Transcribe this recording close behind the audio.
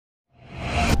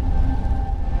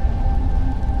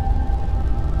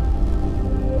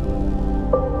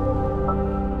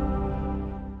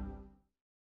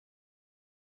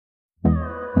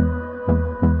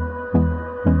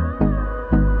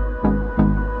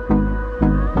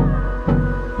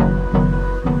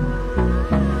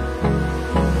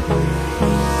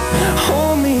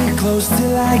close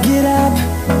till I get up.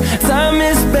 Time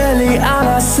is barely on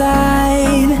our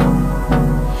side.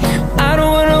 I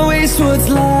don't wanna waste what's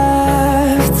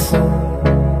left.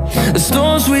 The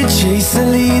storms we chase are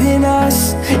leading us,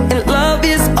 and love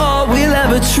is all we'll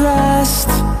ever trust.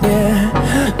 Yeah,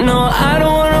 no, I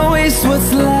don't wanna waste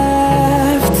what's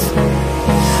left.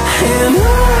 And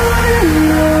on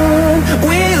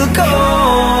we'll go,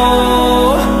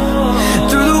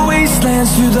 through the wastelands,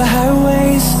 through the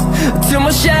highways, till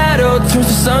my shadow turns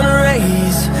to sun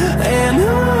rays. And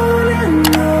on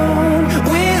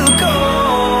we'll go,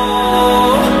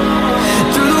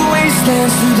 through the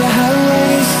wastelands, through the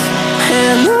highways,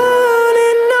 and on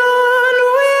we'll go.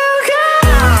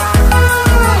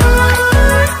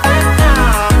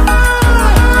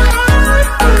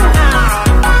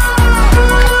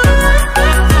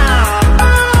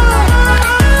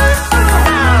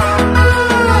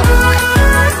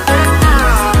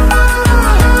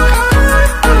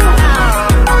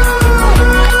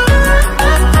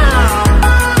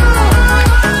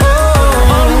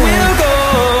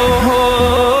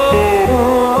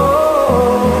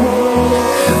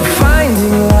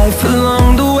 Along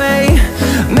the way,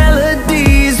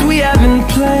 melodies we haven't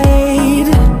played.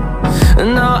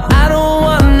 No, I don't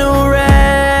want no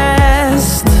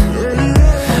rest.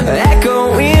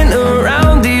 Echoing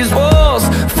around these walls,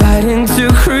 fighting to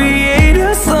create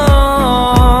a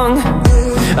song.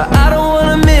 I don't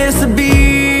wanna miss a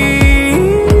beat.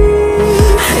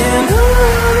 And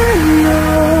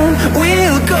on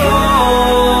we'll go,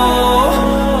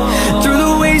 through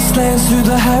the wastelands, through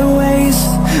the highways,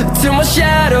 till my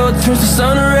shadow turns to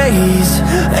sun rays.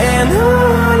 And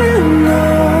on